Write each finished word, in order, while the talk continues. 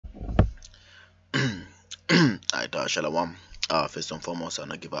Alright, Shalom. First and foremost, I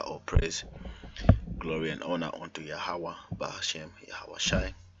want to give out all praise, glory, and honor unto Yahweh, Bahashem, Yahweh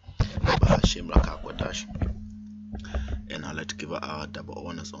Shai, Bahashem Rakakwadash. And I'd like to give out our double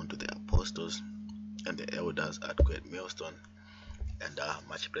honors unto the apostles and the elders at Great Millstone. And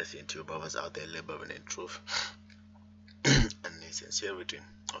much blessing to you brothers out there laboring in truth and in sincerity.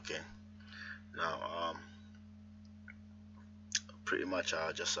 Okay. Now, pretty much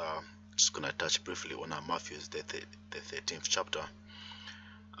just gonna touch briefly on Matthew's the 13th chapter.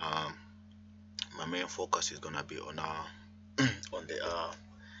 My main focus is gonna be on on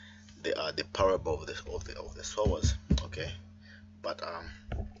the parable of the sowers. Okay, but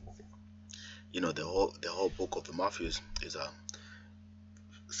the whole book of the Matthews is the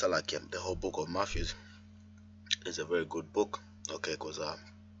whole book of Matthews is a very good book. Okay, because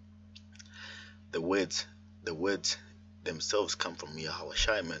the words themselves come from Yahweh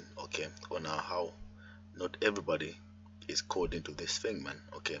Shai, man. Okay, on how not everybody is called into this thing, man.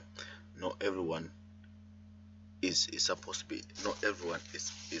 Okay, not everyone is supposed to be. Not everyone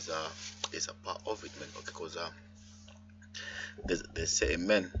is a part of it, man. Okay, because there's certain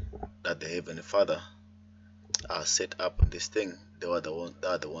men that the Heavenly Father set up this thing. They are the ones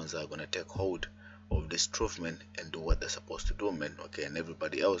that are gonna take hold of this truth, man, and do what they're supposed to do, man. Okay, and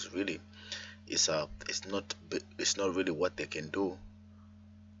everybody else really it's not really what they can do,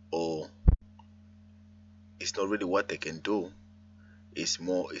 or it's not really what they can do. It's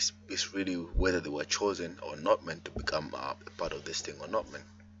really whether they were chosen or not meant to become a part of this thing or not, man.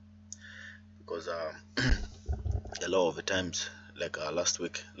 Because a lot of the times, like a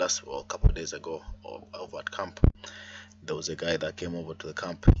couple of days ago, over at camp, there was a guy that came over to the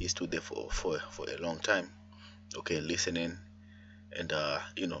camp. He stood there for a long time, okay, listening, and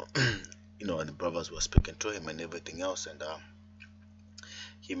and the brothers were speaking to him and everything else, and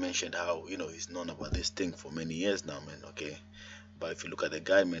he mentioned how he's known about this thing for many years now, man. Okay, but if you look at the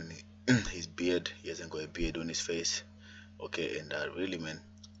guy, man, his beard, he hasn't got a beard on his face. Okay, and really, man,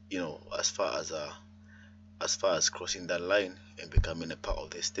 as far as crossing that line and becoming a part of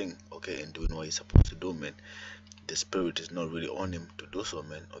this thing, okay, and doing what he's supposed to do, man, the spirit is not really on him to do so,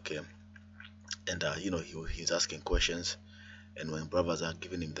 man. Okay, and he's asking questions. And when brothers are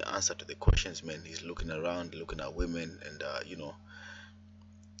giving him the answer to the questions, man, he's looking around, looking at women, and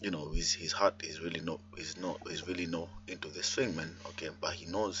his heart is really not into this thing, man. Okay, but he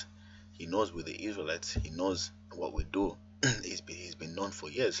knows with the Israelites, he knows what we do. he's been known for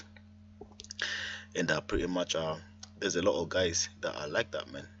years, and pretty much there's a lot of guys that are like that,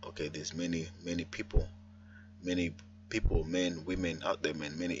 man. Okay, there's many people, men, women out there,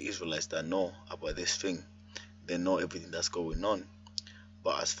 man, many Israelites that know about this thing. They know everything that's going on,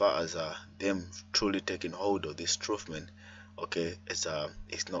 but as far as them truly taking hold of this truth, man, okay, it's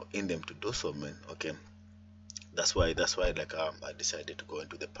not in them to do so, man. Okay, that's why like I decided to go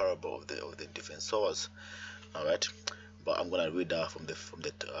into the parable of the different sowers. All right, but I'm gonna read from the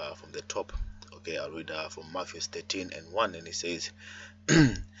top. Okay, I'll read from Matthew 13:1, and it says,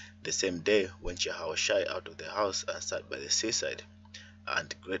 the same day went Yahushua out of the house and sat by the seaside,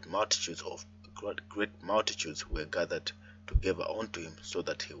 and great multitudes were gathered together unto him, so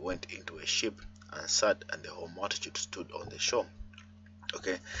that he went into a ship and sat, and the whole multitude stood on the shore.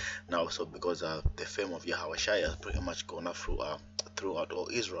 Okay, now so because the fame of Yahweh has pretty much gone up throughout all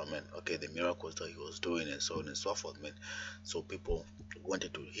Israel, man. Okay, the miracles that he was doing and so on and so forth, man. So people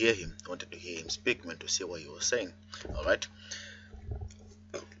wanted to hear him speak, man, to see what he was saying. All right.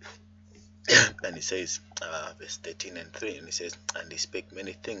 And he says, verse 13:3, and he says, and he spake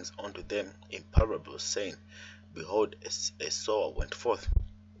many things unto them in parables, saying, behold, a sower went forth.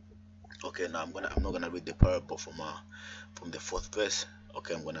 Okay, now I'm not gonna read the parable from the 4th verse.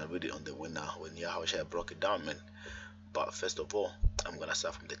 Okay, I'm gonna read it on the when Yahushua broke it down, man. But first of all, I'm gonna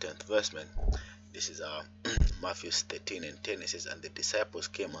start from the 10th verse, man. This is Matthew 13:10. It says, and the disciples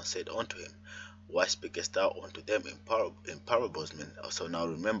came and said unto him, why speakest thou unto them in parables, man? So now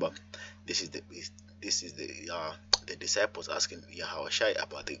remember, this is the disciples asking Yahushua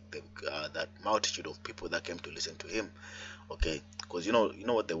about that multitude of people that came to listen to him. Okay, because you know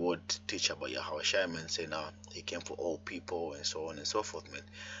what the word teach about Yahushua, man, saying he came for all people and so on and so forth, man.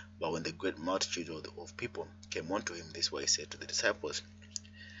 But when the great multitude of people came unto him, this is what he said to the disciples.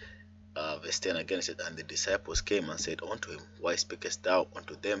 Verse 10 again, it said, and the disciples came and said unto him, why speakest thou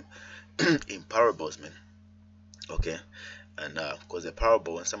unto them in parables, man? Okay, and because the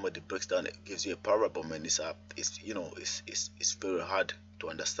parable, when somebody breaks down, it gives you a parable, man, it's very hard to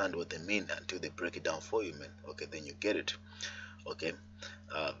understand what they mean until they break it down for you, man. Okay, then you get it. Okay,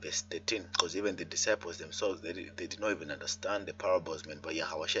 verse 13, because even the disciples themselves, they did not even understand the parables, man, but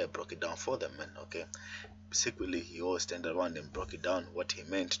Yahweh broke it down for them, man. Okay, secretly he always turned around and broke it down what he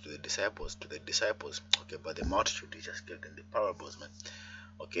meant to the disciples, okay, but the multitude, he just gave them the parables, man.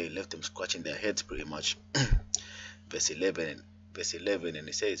 Okay, left them scratching their heads pretty much. verse 11 verse 11, and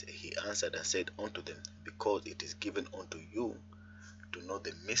he says, he answered and said unto them, because it is given unto you to know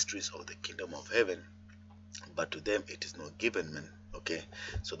the mysteries of the kingdom of heaven, but to them it is not given, man. Okay,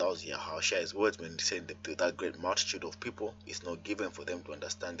 so that was Yahushua's words when he said that to that great multitude of people, it's not given for them to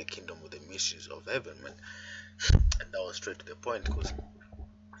understand the kingdom of the mysteries of heaven, man. And that was straight to the point, because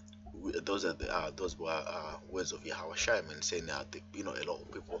those were words of Yahushua, man, saying that a lot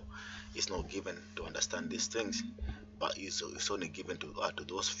of people, it's not given to understand these things, but it's only given to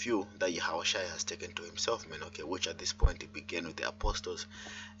those few that Yahushua has taken to himself, man. Okay, which at this point it began with the apostles,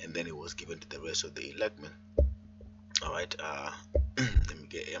 and then it was given to the rest of the elect, man. All right, let me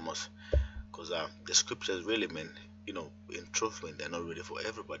get Amos, because the scriptures really, man, in truth, man, they're not really for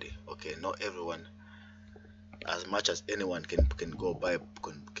everybody. Okay, not everyone, as much as anyone can go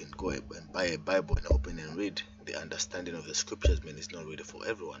go and buy a Bible and open and read. The understanding of the scriptures, man, is not really for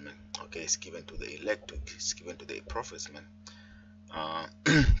everyone, man. Okay, it's given to the elect, it's given to the prophets, man.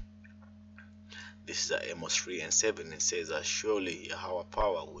 This is Amos 3:7. It says, surely our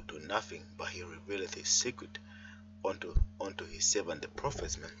power will do nothing, but he revealeth his secret unto his servant the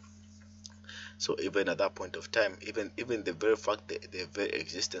prophets, man. So even at that point of time, even the very fact that the very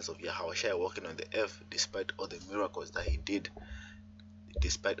existence of Yahushua walking on the earth, despite all the miracles that he did,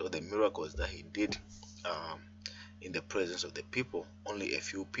 in the presence of the people, only a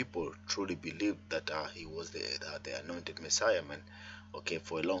few people truly believed that he was the anointed Messiah, man. Okay,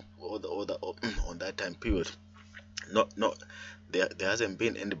 for a long on that time period, there hasn't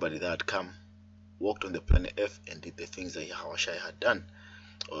been anybody that had come, walked on the planet Earth, and did the things that Yahushua had done.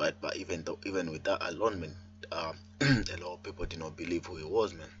 All right, but even with that alone, man, a lot of people did not believe who he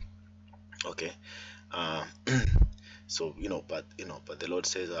was, man. Okay, so but the Lord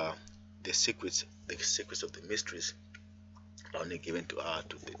says the secrets of the mysteries are only given to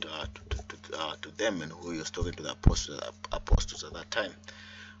them, and who he was talking to the apostles at that time.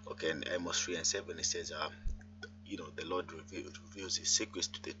 Okay, in Amos 3:7, it says the Lord reveals his secrets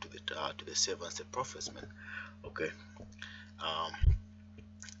to the servants, the prophets, man. Okay,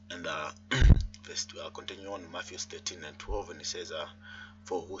 and verse 2, continue on Matthew 13:12, and it says,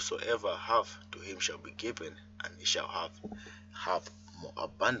 for whosoever have, to him shall be given, and he shall have more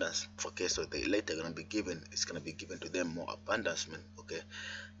abundance. Okay, so the elect are gonna be given, it's gonna be given to them more abundance, man. Okay,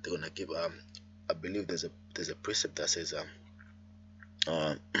 they're gonna give I believe there's a precept that says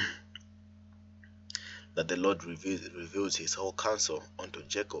that the Lord reveals his whole counsel unto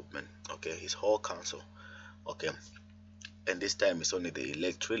Jacob, man. Okay, his whole counsel. Okay, and this time it's only the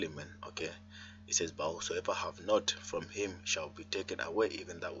elect, really, man. Okay, it says, but whosoever have not, from him shall be taken away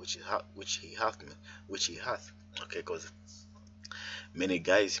even that which he hath. Okay, because many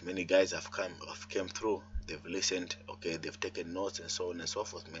guys have came through, they've listened, okay, they've taken notes and so on and so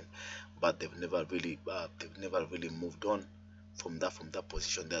forth, man, but they've never really moved on from that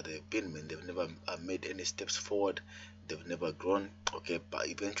position that they've been, man. They've never made any steps forward, they've never grown. Okay, but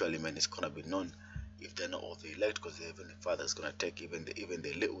eventually, man, it's gonna be known if they're not of the elect, because the Heavenly Father is gonna take even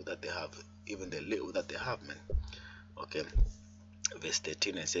the little that they have, man. Okay, verse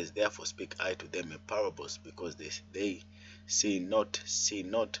 13, it says, therefore speak I to them in parables, because they see not,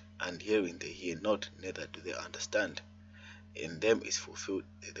 and hearing they hear not, neither do they understand. In them is fulfilled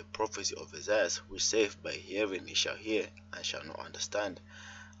the prophecy of Isaiah, which saith, by hearing he shall hear and shall not understand,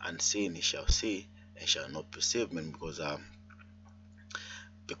 and seeing he shall see and shall not perceive, man. Because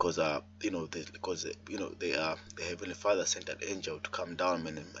the Heavenly Father sent an angel to come down,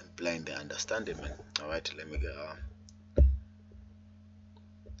 man, and blind their understanding, man. All right, let me get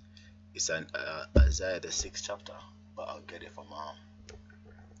it's an Isaiah the 6th chapter, but I'll get it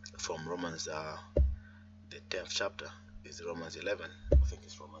from Romans the 10th chapter. Is Romans 11? I think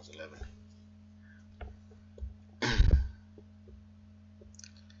it's Romans 11.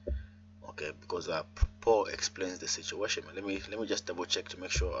 Okay, because Paul explains the situation. Let me just double check to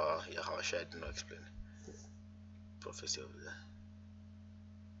make sure Yahushua did not explain prophecy of the.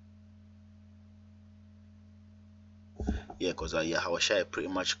 Yeah, because Yahushua pretty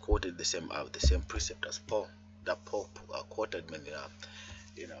much quoted the same precept as Paul, that Paul quoted, man,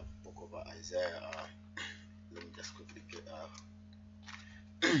 in a book of Isaiah. Let me just quickly get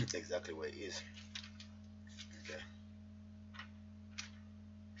exactly where it is. Okay.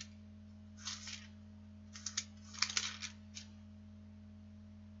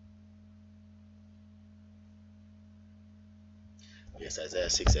 Yes, Isaiah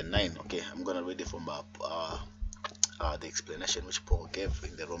 6 and 9. Okay, I'm gonna read it from the explanation which Paul gave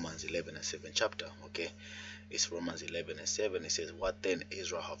in the Romans 11 and 7 chapter. Okay, it's Romans 11 and 7. It says, "What then?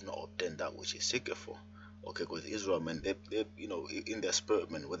 Israel have not obtained that which is seeker for." Okay, because Israel, man, they, in their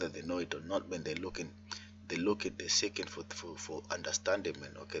spirit, man, whether they know it or not, man, they're seeking for understanding,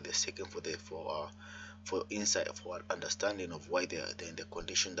 man. Okay, they're seeking for insight, for understanding of why they're in the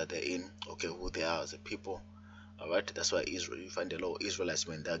condition that they're in. Okay, who they are as a people. All right, that's why Israel, you find a lot of Israelites,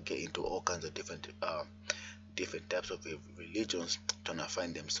 man, that get into all kinds of different types of religions, trying to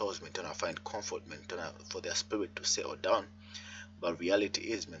find themselves, man, trying to find comfort, man, for their spirit to settle down. But reality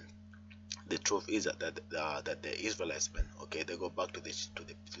is, man, the truth is that the Israelites, man, okay, they go back to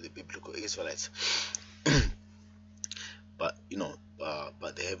the biblical Israelites, but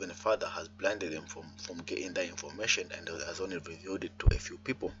but the Heavenly Father has blinded them from getting that information, and has only revealed it to a few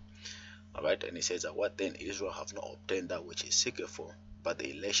people. All right, and he says that, "What then? Israel have not obtained that which is seeker for, but the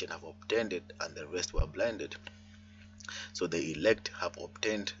election have obtained it, and the rest were blinded." So the elect have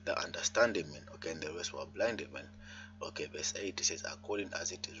obtained the understanding, man. Okay, and the rest were blinded, man. Okay, verse 8, it says, "According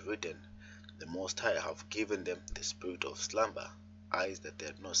as it is written, the Most High have given them the spirit of slumber, eyes that they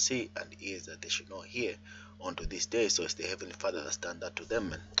did not see, and ears that they should not hear, unto this day." So it's the Heavenly Father that's done that to them,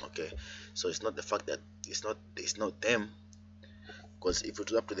 man. Okay, so it's not the fact that it's not them, because if it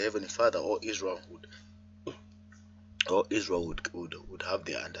was up to the Heavenly Father, all Israel would have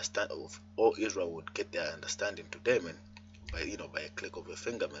their understand of all Israel would get their understanding to them, and by a click of a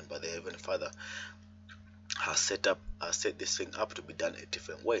finger, man. But the Heavenly Father has set this thing up to be done a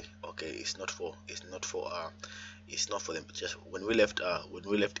different way. Okay, it's not for them. Just when we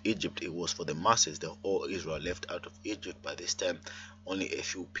left Egypt, it was for the masses. The all Israel left out of Egypt. By this time, only a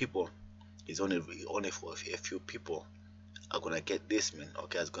few people. It's only for a few people are gonna get this, man.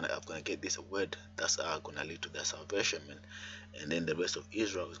 Okay, I'm gonna get this word that's gonna lead to their salvation, man. And then the rest of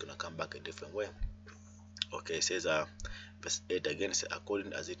Israel is gonna come back a different way. Okay, it says verse 8 again, it says,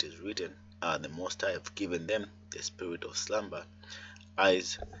 "According as it is written, the Most High have given them the spirit of slumber,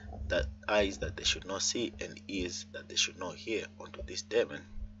 eyes that they should not see, and ears that they should not hear, unto this day, man."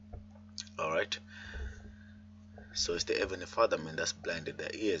 All right, so it's the Heavenly Father, man, that's blinded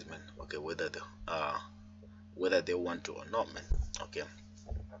their ears, man. Okay, whether they want to or not, man. Okay,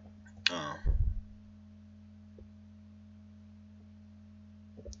 uh,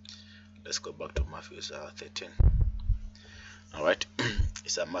 let's go back to Matthew 13. All right,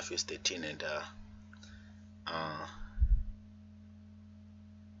 it's Matthew 13 and uh,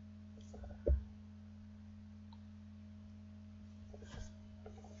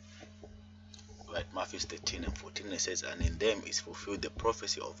 right, Matthew 13 and 14, it says, "And in them is fulfilled the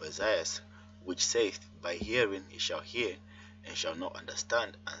prophecy of Isaiah, which saith, By hearing ye shall hear, and shall not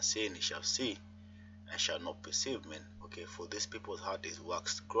understand, and seeing ye shall see, and shall not perceive, men." Okay, for this people's heart is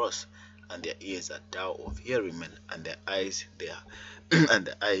waxed gross, and their ears are dull of hearing, men, and their eyes they are and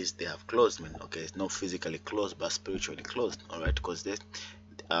the eyes they have closed, men. Okay, it's not physically closed, but spiritually closed. All right, because this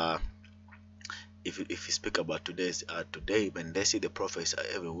uh if you speak about today, when they see the prophets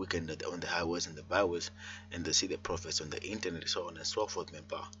every weekend on the highways and the byways, and they see the prophets on the internet, so on and so forth, man,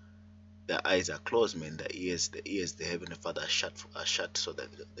 but their eyes are closed, man. The ears the Heavenly Father are shut, so that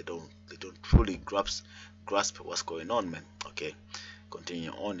they don't truly grasp what's going on, man. Okay,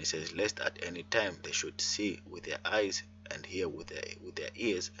 continue on. It says, "Lest at any time they should see with their eyes, and hear with their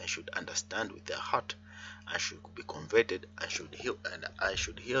ears, and should understand with their heart, and should be converted, and should heal, and I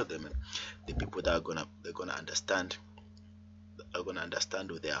should heal them." And the people that are gonna understand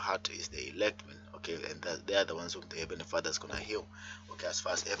with their heart is the elect, man. Okay, and that they are the ones whom the Heavenly Father is gonna heal. Okay, as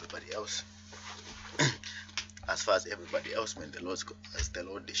far as everybody else, man, the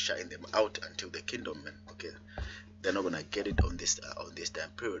Lord is shutting them out until the kingdom, man. Okay, they're not gonna get it on this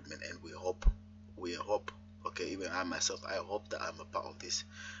time period, man. And we hope. Okay, even I myself, I hope that I'm a part of this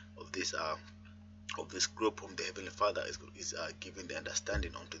group whom the Heavenly Father is giving the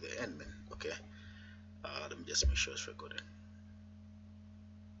understanding unto the end, man. Okay, let me just make sure it's recording.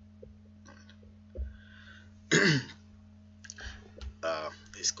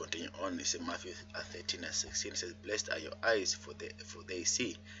 Let's continue on. It's in Matthew 13 and 16. It says, "Blessed are your eyes, for they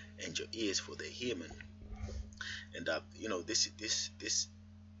see, and your ears, for they hear, man." And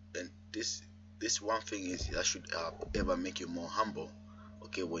this one thing is that should ever make you more humble.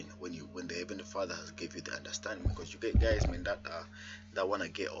 Okay, when the Heavenly Father has give you the understanding, because you get guys, man, that wanna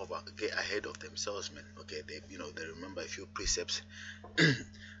get ahead of themselves, man. Okay, they remember a few precepts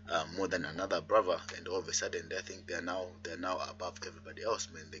more than another brother, and all of a sudden they think they're now above everybody else,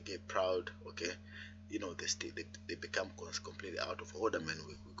 man. They get proud. Okay, they become completely out of order, man.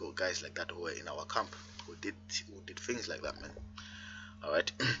 We got guys like that who were in our camp who did things like that, man. All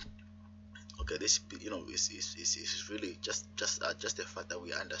right. Okay, this, is really just the fact that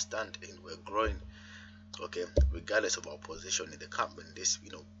we understand and we're growing. Okay, regardless of our position in the camp, and this,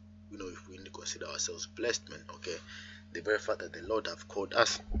 if we need to consider ourselves blessed, man. Okay, the very fact that the Lord have called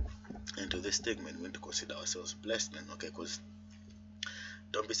us into this thing, man, we need to consider ourselves blessed, man. Okay, because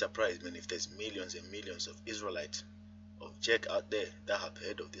don't be surprised, man, if there's millions and millions of Israelites, of Jack out there that have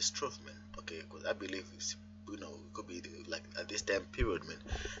heard of this truth, man. Okay, because I believe it's, it could be like at this time period,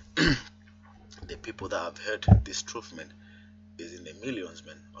 man. The people that have heard this truth, man, is in the millions,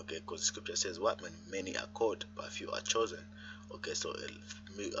 man. Okay, because the scripture says what, man? Many are called, but few are chosen. Okay, so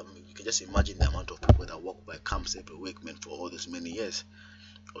you can just imagine the amount of people that walk by camps every week, man, for all these many years.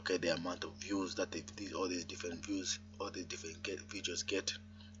 Okay, the amount of views that all these different views, all these different videos get.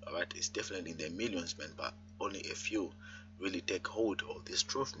 All right, it's definitely in the millions, man, but only a few really take hold of this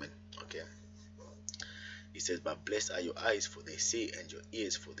truth, man. Okay, he says, but blessed are your eyes, for they see, and your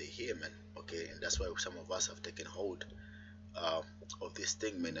ears, for they hear, man. Okay, and that's why some of us have taken hold of this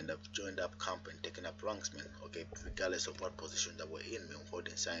thing, man, and have joined up camp and taken up ranks, man. Okay, regardless of what position that we're in, man,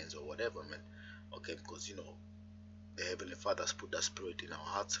 holding signs or whatever, man. Okay, because the Heavenly Father has put that spirit in our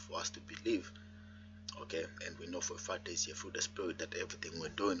hearts for us to believe. Okay, and we know for a fact it's here through the spirit that everything we're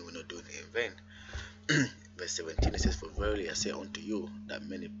not doing it in vain. Verse 17, it says, for verily I say unto you that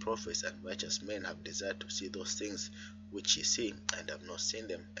many prophets and righteous men have desired to see those things which ye see, and have not seen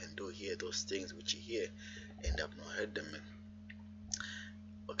them, and do hear those things which ye hear, and have not heard them, man.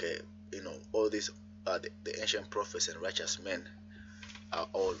 Okay, all these the ancient prophets and righteous men are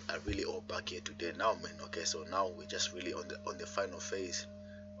really all back here today now, man. Okay, so now we're just really on the final phase,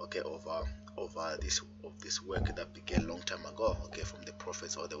 okay, of this work that began long time ago, okay, from the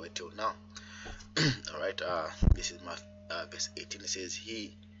prophets all the way till now. All right, this is my verse 18. It says, hear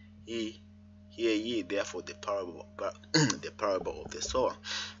ye therefore the parable the parable of the sower.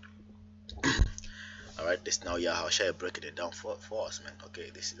 All right, this now, how shall I break it down for us, man? Okay,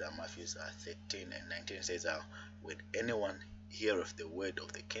 this is Matthew 13 and 19. It says, when anyone heareth the word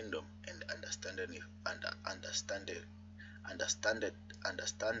of the kingdom and understandeth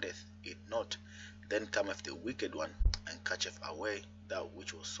it not, then cometh the wicked one and catcheth away that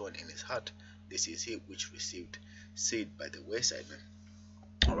which was sown in his heart. This is he which received seed by the wayside, man.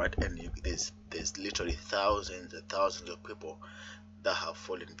 All right, and there's literally thousands and thousands of people that have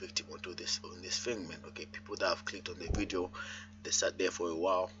fallen victim onto this thing, man. Okay, people that have clicked on the video, they sat there for a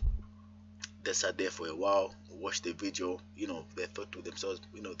while, watched the video, they thought to themselves,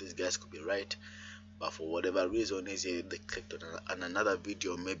 these guys could be right, but for whatever reason they clicked on another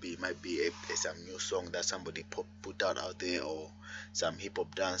video. Maybe it might be some new song that somebody put out there, or some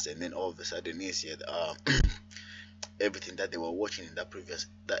hip-hop dance, and then all of a sudden everything that they were watching in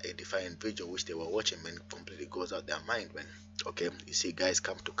that edifying video which they were watching, man, completely goes out their mind, man. Okay, you see guys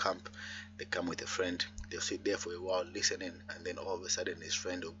come to camp, they come with a friend, they'll sit there for a while listening, and then all of a sudden his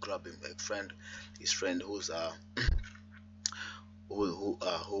friend will grab him, his friend who's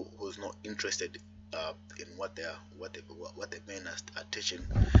who's not interested in what the men are teaching,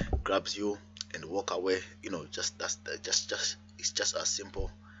 grabs you and walk away. Just it's just as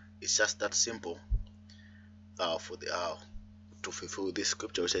simple. It's just that simple. To fulfill this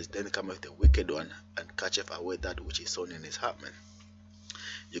scripture, which says, then cometh the wicked one and catcheth away that which is sown in his heart, man.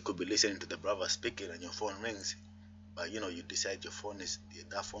 You could be listening to the brother speaking and your phone rings, but you decide that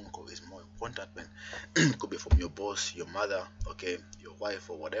phone call is more important, man. It could be from your boss, your mother, okay, your wife,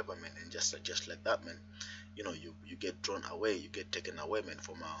 or whatever, man. And just like that, man, you get drawn away, you get taken away, man,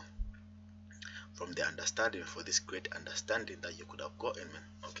 from the understanding, for this great understanding that you could have gotten, man.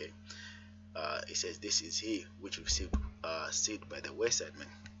 Okay. It says, this is he which received seed by the wayside, man.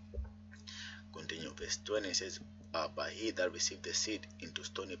 Continue verse 20. It says, but he that received the seed into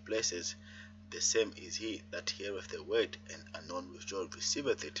stony places, the same is he that heareth the word, and anon with joy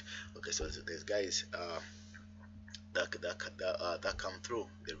receiveth it. Okay, so there's guys that come through,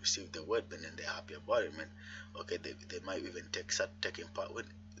 they receive the word, man, and they're happy about it, man. Okay, they might even start taking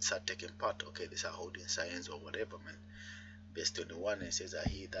part. Okay, they start holding signs or whatever, man. Verse 21, it says,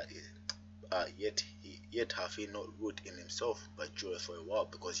 he that is yet hath he not root in himself, but joy for a while,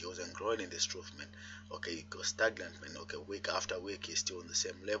 because he wasn't growing in this truth, man. Okay, he goes stagnant, man. Okay, week after week he's still on the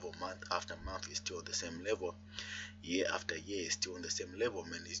same level, month after month he's still on the same level, year after year he's still on the same level,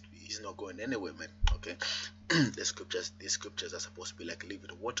 man. He's not going anywhere, man. Okay. These scriptures are supposed to be like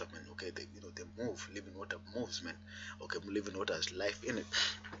living water, man. Okay, they move. Living water moves, man. Okay, living water has life in it.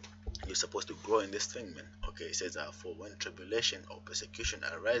 You're supposed to grow in this thing, man. Okay, it says, for when tribulation or persecution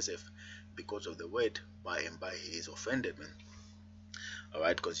ariseth because of the word, by and by he is offended, man. All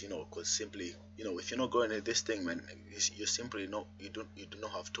right, because because simply, if you're not going in this thing, man, you simply know you do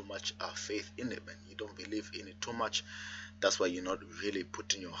not have too much faith in it, man. You don't believe in it too much. That's why you're not really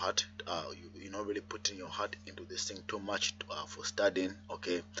putting your heart you're not really putting your heart into this thing too much for studying,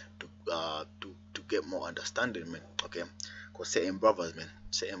 okay, to get more understanding, man. Okay, because certain brothers, man,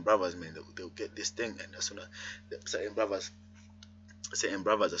 they'll get this thing, and as soon as certain brothers,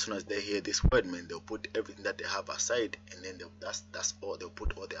 as soon as they hear this word, man, they'll put everything that they have aside, and then that's all. They'll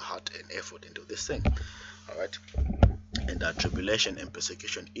put all their heart and effort into this thing. All right. And tribulation and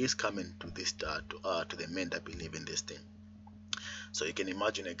persecution is coming to this to the men that believe in this thing. So you can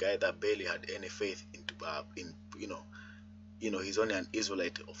imagine a guy that barely had any faith into in he's only an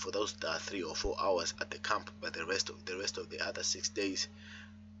Israelite for those 3 or 4 hours at the camp, but the rest of the other 6 days,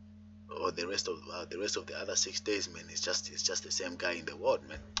 or the rest of the other 6 days, man, it's just the same guy in the world,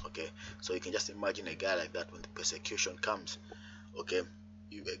 man. Okay, so you can just imagine a guy like that when the persecution comes. Okay,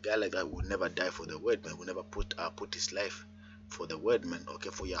 a guy like that will never die for the word, man. Will never put his life for the word, man. Okay,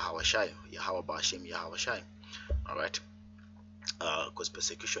 for Yahweh Bashim Yahweh Shai. All right. Because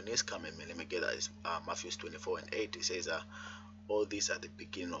persecution is coming, man. Let me get that. It's Matthew 24:8. It says, all these are the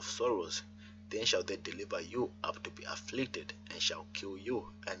beginning of sorrows. Then shall they deliver you up to be afflicted, and shall kill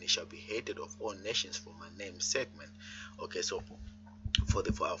you, and it shall be hated of all nations for my name's sake, man. Okay, so for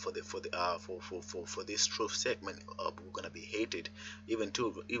this truth sake, man, we're gonna be hated. Even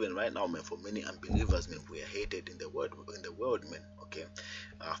right now, man, for many unbelievers, man, we are hated in the world, man. Okay,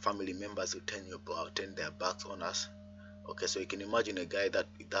 family members will turn their backs on us. Okay, so you can imagine a guy that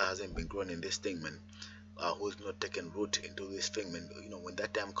hasn't been grown in this thing, man, who's not taken root into this thing, man. When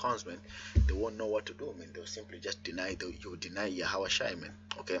that time comes, man, they won't know what to do, man. They'll simply just deny Yahweh Shai, man.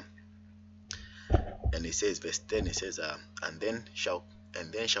 Okay, and it says, verse 10, it says, and then shall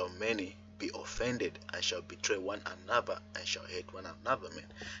many be offended, and shall betray one another, and shall hate one another, man.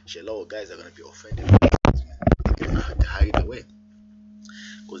 A lot of guys are gonna be offended, man. They're gonna have to hide away.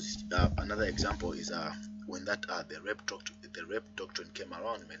 Because another example is when that the rape doctrine came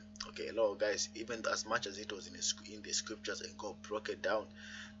around, man. Okay, a lot of guys, even as much as it was in the scriptures, and God broke it down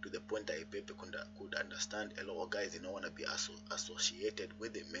to the point that people could understand, a lot of guys, they don't want to be associated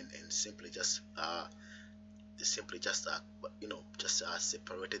with it, man, and simply just separated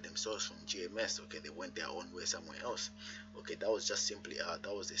themselves from GMS. Okay, they went their own way somewhere else. Okay, that was just simply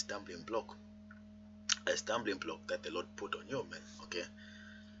that was a stumbling block that the Lord put on you, man. Okay,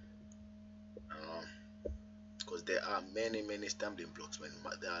 because there are many stumbling blocks, man.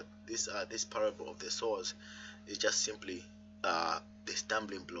 This parable of the soils is just simply the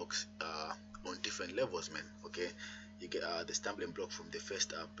stumbling blocks on different levels, man. Okay, you get the stumbling block from the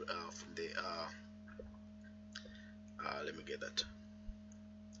first let me get that.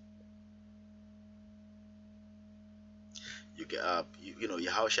 You get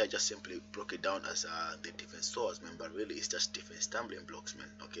Yahushua just simply broke it down as the different source, man, but really it's just different stumbling blocks, man.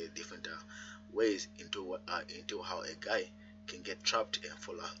 Okay, different ways into how a guy can get trapped and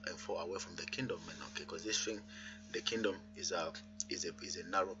fall away from the kingdom, man. Okay, because this thing, the kingdom is a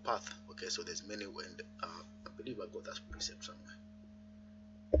narrow path. Okay, so there's many ways. I believe I got that precept somewhere.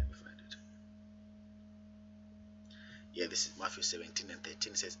 Let me find it. Yeah, this is Matthew 17:13.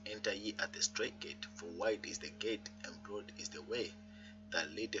 It says, enter ye at the straight gate, for wide is the gate and broad is the way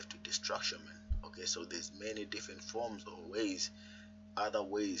that leadeth to destruction, man. Okay, so there's many different forms or ways, other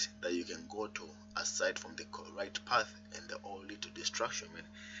ways that you can go to aside from the right path, and they all lead to destruction, man.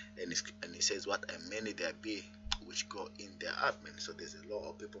 And it says, what and many there be which go in their heart, man. So there's a lot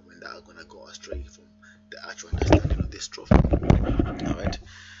of people, man, that are gonna go astray from the actual understanding of this truth. All right.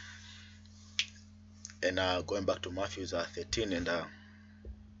 And going back to Matthew 13 and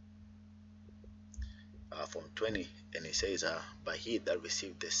from 20, and it says, but he that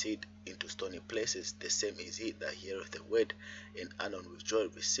received the seed into stony places, the same is he that heareth the word, and anon with joy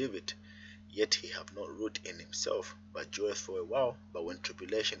receive it, yet he have not root in himself, but joyeth for a while. But when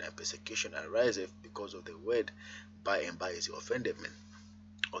tribulation and persecution ariseth because of the word, by and by is he offended, man.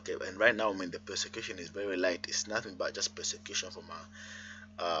 Okay, and right now, man, the persecution is very light. It's nothing but just persecution from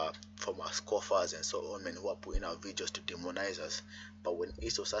our scoffers and so on, man, who are putting out videos to demonize us. But when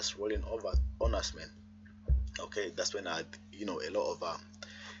Esau starts rolling over on us, man, okay, that's when a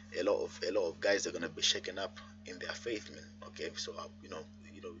lot of guys are gonna be shaken up in their faith, man. Okay, so you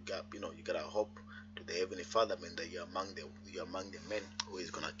gotta hope to the Heavenly Father, man, that you're among the men who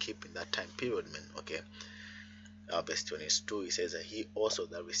is gonna keep in that time period, man. Okay. Verse 22, it says that he also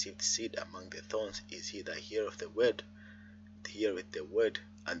that received seed among the thorns is he that heareth the word,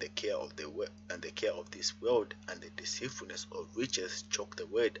 and the care of this world and the deceitfulness of riches choke the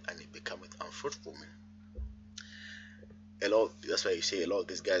word, and it becometh unfruitful, man. that's why you say a lot of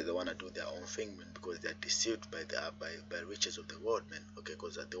these guys, they wanna do their own thing, man, because they're deceived by the by riches of the world, man. Okay,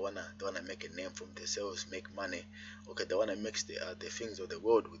 because they wanna make a name from themselves, make money. Okay, they wanna mix the things of the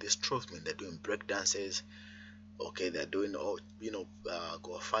world with this truth, man. They're doing break dances. Okay, they're doing all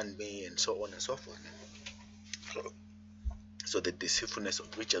GoFundMe and so on and so forth, man. So the deceitfulness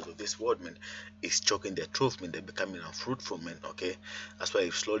of riches of this world, man, is choking their truth, man. They're becoming unfruitful, man. Okay, that's why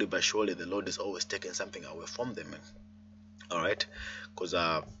slowly but surely the Lord is always taking something away from them, man. All right, because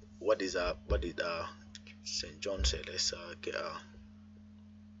what did Saint John say? Let's get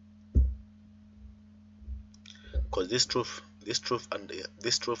because this truth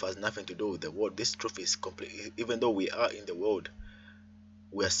has nothing to do with the world. This truth is complete. Even though we are in the world,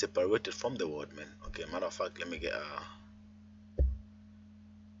 we are separated from the world, man. Okay, matter of fact, let me get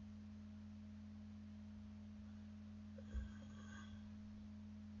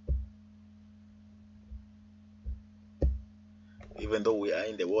even though we are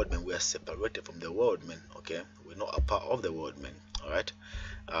in the world, man, we are separated from the world, man. Okay, we're not a part of the world, man. All right,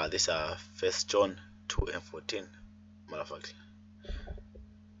 this are First John 2:14. Matter of fact,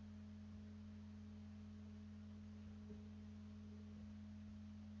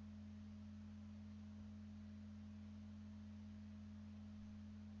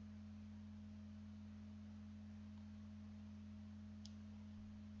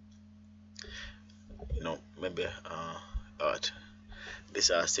 maybe all right. This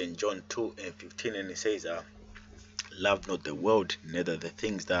St. John 2:15, and it says, "Love not the world, neither the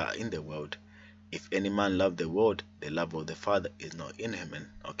things that are in the world. If any man love the world, the love of the Father is not in him." And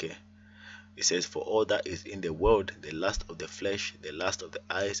okay, it says, "For all that is in the world, the lust of the flesh, the lust of the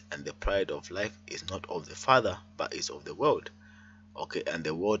eyes, and the pride of life, is not of the Father, but is of the world. Okay, and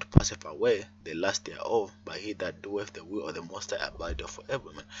the world passeth away, the lust thereof, but he that doeth the will of the Most High abideth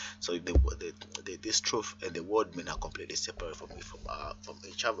forever." Man. So this truth and the world, man, are completely separate from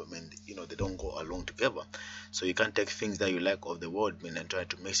each other, man. They don't go along together. So you can't take things that you like of the world, man, and try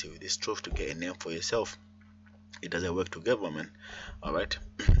to mix it with this truth to get a name for yourself. It doesn't work together, man. All right.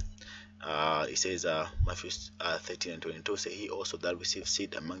 It says Matthew 13:22 say, "He also that receives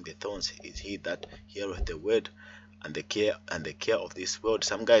seed among the thorns is he that heareth the word, and the care of this world."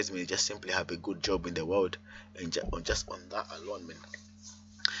 Some guys may just simply have a good job in the world, and just on that alone, man,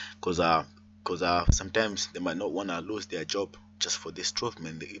 because sometimes they might not want to lose their job just for this truth,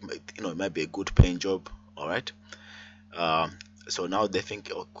 man. It might be a good paying job. All right. So now they think,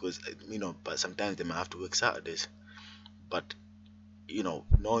 because but sometimes they might have to work Saturdays, but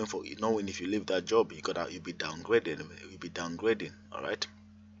knowing if you leave that job, you'll be downgrading. All right.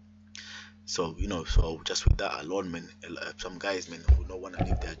 So so just with that alone, man, some guys, man, who don't want to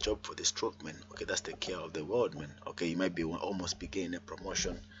leave their job for this truth, man. Okay, that's the care of the world, man. Okay, you might be almost be getting a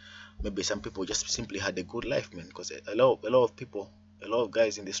promotion. Maybe some people just simply had a good life, man, because a lot of people, a lot of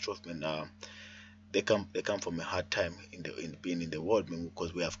guys in this truth, man, they come from a hard time in being in the world, man,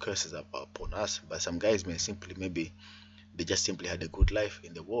 because we have curses upon us. But some guys, man, maybe they just simply had a good life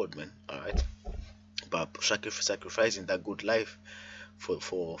in the world, man. All right, but sacrificing that good life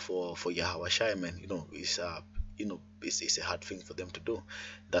for Yahweh Shai, man, it's a hard thing for them to do.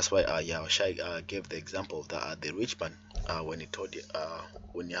 That's why Yahweh Shai gave the example of the rich man, when he told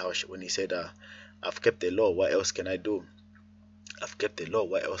when he said, "I've kept the law. What else can I do? I've kept the law.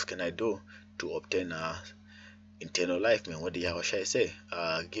 What else can I do to obtain eternal life, man?" What did Yahweh Shai say?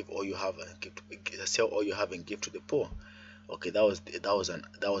 Give all you have and sell all you have and give to the poor. Okay, that was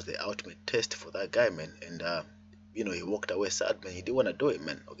the ultimate test for that guy, man. And he walked away sad, man. He didn't want to do it,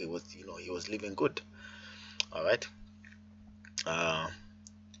 man. Okay, he was living good. All right.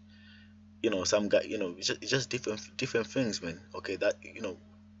 Some guy, it's just different things, man. Okay, that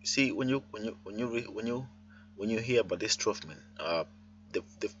see, when you hear about this truth, man,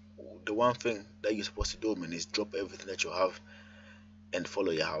 the one thing that you're supposed to do, man, is drop everything that you have and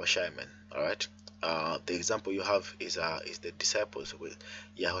follow Yahweh Shai, man. All right. The example you have is the disciples.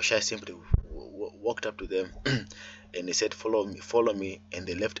 Yahweh Shai simply walked up to them and he said, follow me, and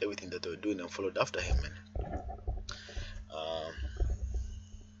they left everything that they were doing and followed after him, man.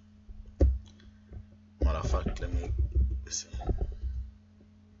 Matter of fact, let me see.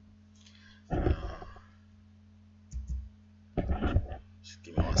 Just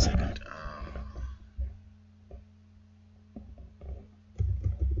give me 1 second.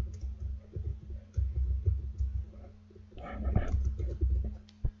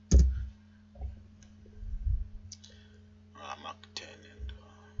 Mark 10, and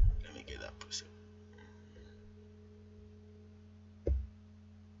let me get that precept.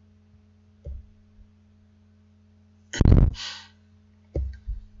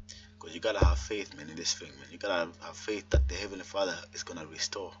 because you gotta have faith, man, in this thing, man. You gotta have faith that the Heavenly Father is gonna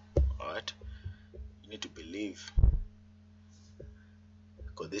restore. All right, you need to believe,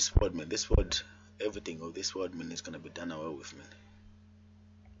 because this word, man, this word, everything of this word, man, is gonna be done away with, man.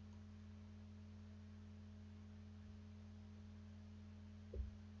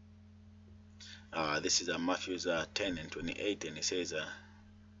 This is Matthew 10 and 28, and it says,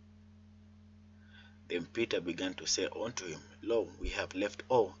 then Peter began to say unto him, Lo, we have left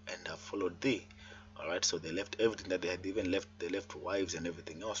all and have followed thee. All right, so they left everything that they had, even left, they left wives and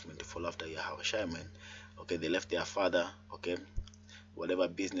everything else, man, to follow after Yahushua, man. Okay, they left their father, okay, whatever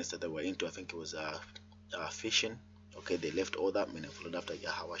business that they were into. I think it was fishing. Okay, they left all that, man, and followed after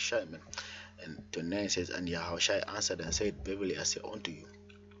Yahushua, man. And 29 says, and Yahushua answered and said, verily I say unto you,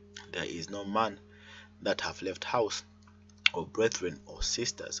 there is no man that have left house, or brethren, or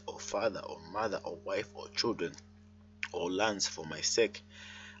sisters, or father, or mother, or wife, or children, or lands for my sake,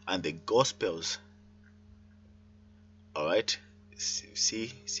 and the gospels. All right,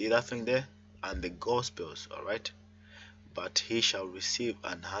 see that thing there, and the gospels. All right, but he shall receive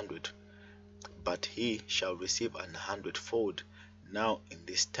an hundredfold now in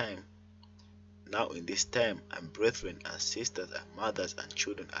this time, and brethren and sisters and mothers and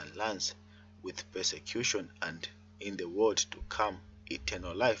children and lands, with persecution, and in the world to come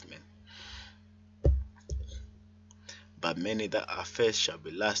eternal life, man. But many that are first shall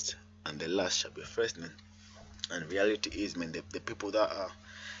be last, and the last shall be first, man. And reality is, man, the people the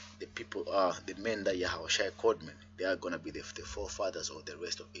men that Yahushua called, man, they are gonna be the forefathers of the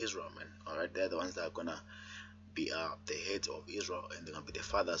rest of Israel, man. All right, they're the ones that are gonna be the heads of Israel, and they're gonna be the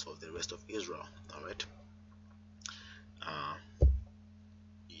fathers of the rest of Israel. All right.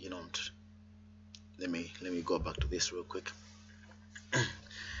 You know, let me go back to this real quick.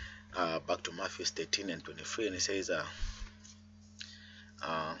 Back to Matthew 13 and 23, and it says,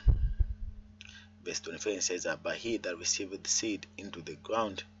 verse 23, it says, but he that receiveth the seed into the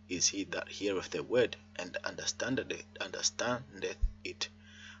ground is he that heareth the word and understandeth it,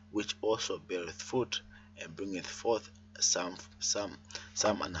 which also beareth fruit and bringeth forth some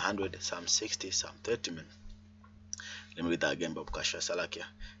 100, some 60, some 30. Man. Let me read that again, Bob Kasha Salakia.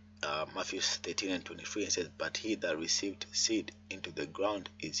 Matthew 13 and 23, it says, but he that received seed into the ground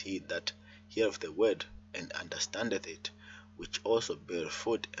is he that heareth the word and understandeth it, which also beareth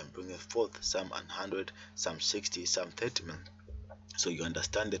fruit and bringeth forth some 100, some 60, some 30. Man. So you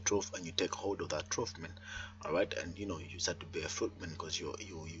understand the truth and you take hold of that truth, man. All right, and you know you start to bear fruit, man, because you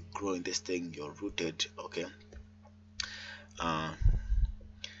grow in this thing. You're rooted. Okay.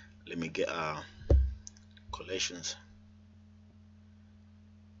 Let me get Colossians.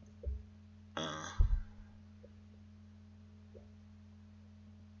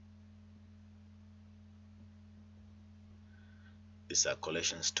 It's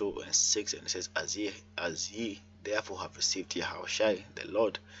Colossians 2 and 6, and it says, as ye therefore have received Yahushua the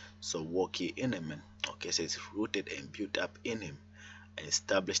Lord, so walk ye in him. Man. Okay, so it's rooted and built up in him, and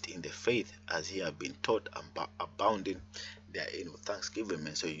established in the faith as ye have been taught, and abounding therein with thanksgiving,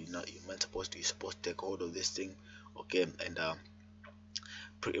 man. So you're supposed to take hold of this thing, okay, and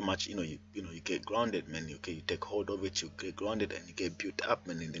pretty much you get grounded, man. Okay, you take hold of it, you get grounded, and you get built up,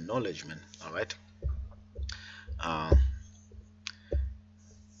 man, in the knowledge, man. All right.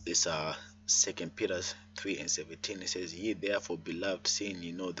 This 2 Peter 3 and 17, it says, ye therefore, beloved, seeing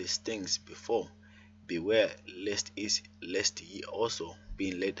ye know these things before, beware lest ye also,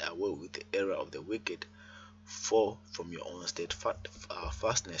 being led away with the error of the wicked, fall from your own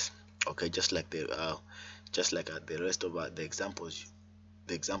steadfastness. Okay, just like the rest of the examples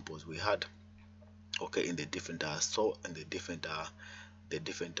we had. Okay, in the different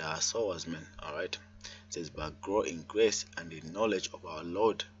sowers, man. All right. It says, but grow in grace and in knowledge of our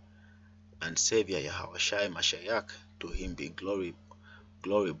Lord and Savior Yahushua Mashiach. To him be glory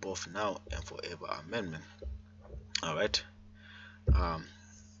both now and forever. Amen, man. All right. I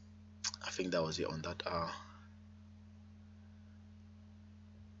think that was it on that. All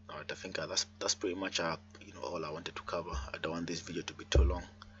right. I think that's pretty much all I wanted to cover. I don't want this video to be too long.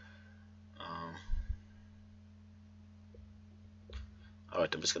 All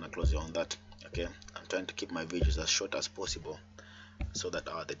right. I'm just gonna close it on that. Okay, I'm trying to keep my videos as short as possible so that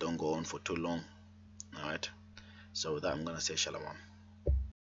they don't go on for too long. All right, so with that, I'm gonna say shalom.